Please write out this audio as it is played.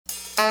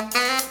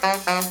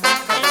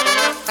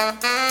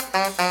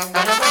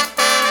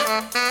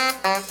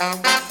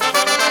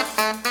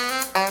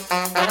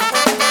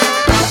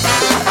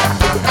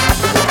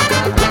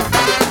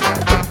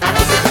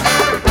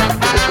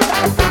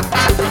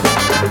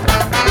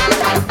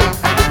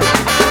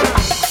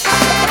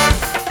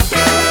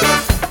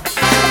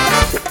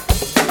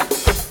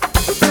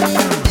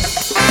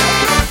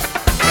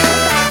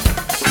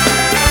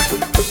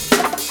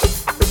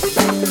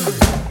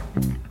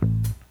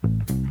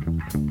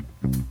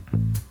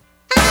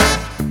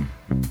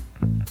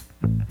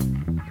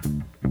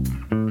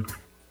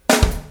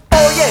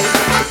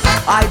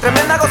Hay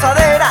tremenda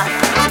gozadera,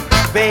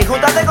 ven,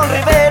 júntate con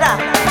Rivera,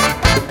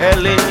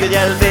 el Indio y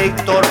el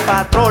Víctor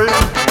Patrol.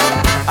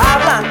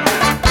 Hablan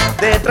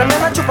de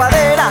tremenda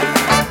chupadera,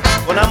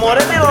 con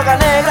amores de droga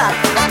negra,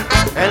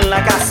 en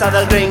la casa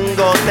del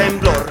gringo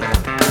temblor.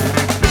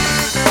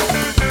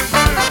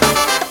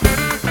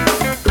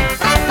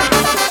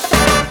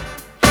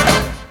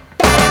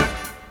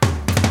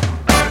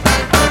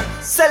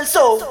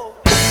 Celso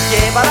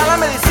llevará la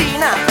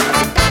medicina,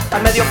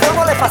 al medio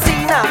fuego le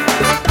fascina,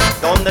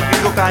 donde el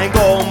pico cae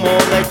como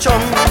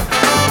lechón.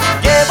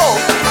 Llevo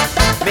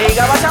mi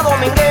gabacha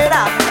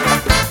dominguera,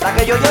 la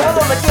que yo llevo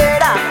donde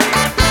quiera,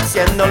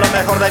 siendo lo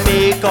mejor de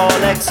mi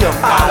colección.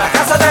 A la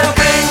casa del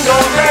gringo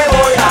me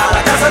voy, a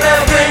la casa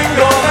del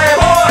gringo me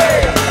voy.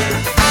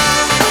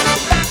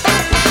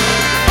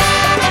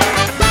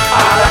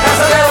 A la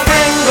casa del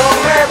gringo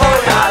me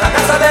voy, a la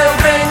casa del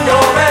gringo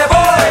me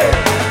voy.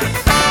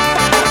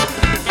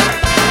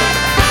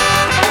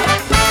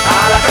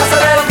 A la casa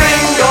del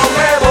gringo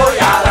me voy,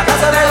 a la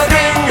casa del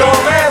gringo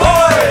me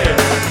voy.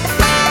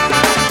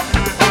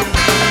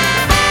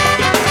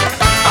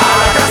 A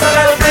la casa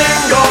del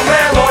gringo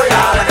me voy,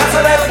 a la casa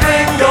del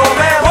gringo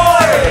me voy.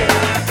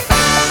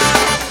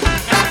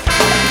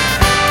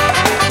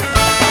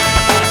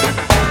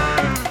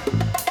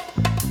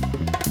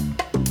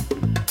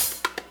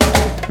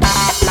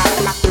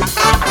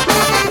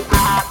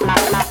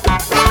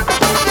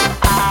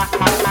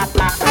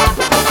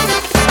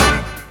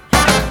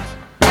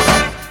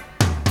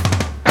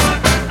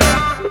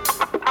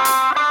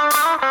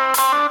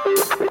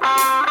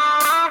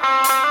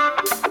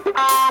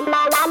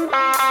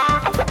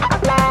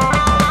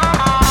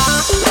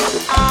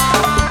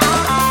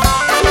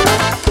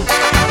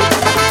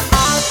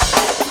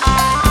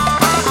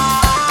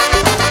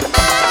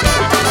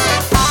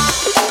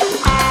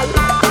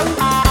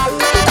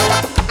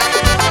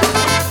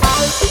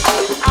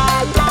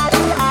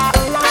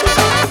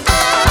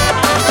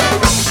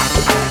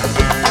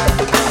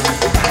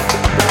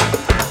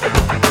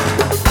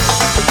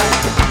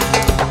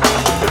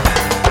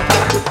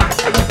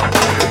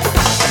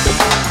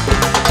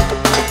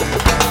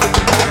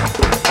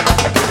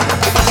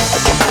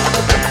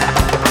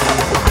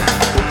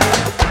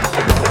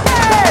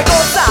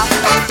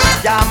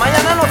 Ya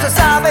mañana no se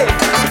sabe,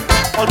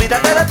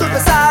 olvídate de tus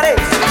pesares,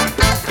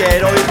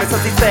 quiero irme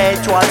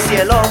satisfecho al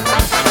cielo.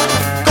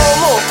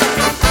 Como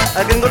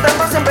el gringo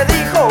tempo siempre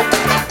dijo,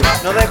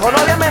 no dejo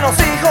novia menos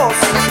hijos,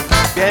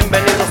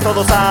 bienvenidos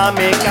todos a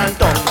mi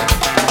cantón.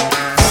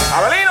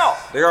 Abelino,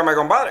 dígame,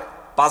 compadre,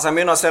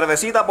 pásame una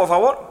cervecita, por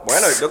favor.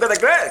 Bueno, ¿y tú qué te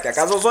crees? ¿Que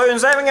acaso soy un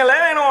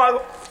 7-Eleven o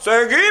algo?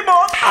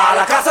 ¡Seguimos! A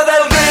la casa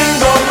del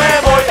gringo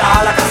me voy.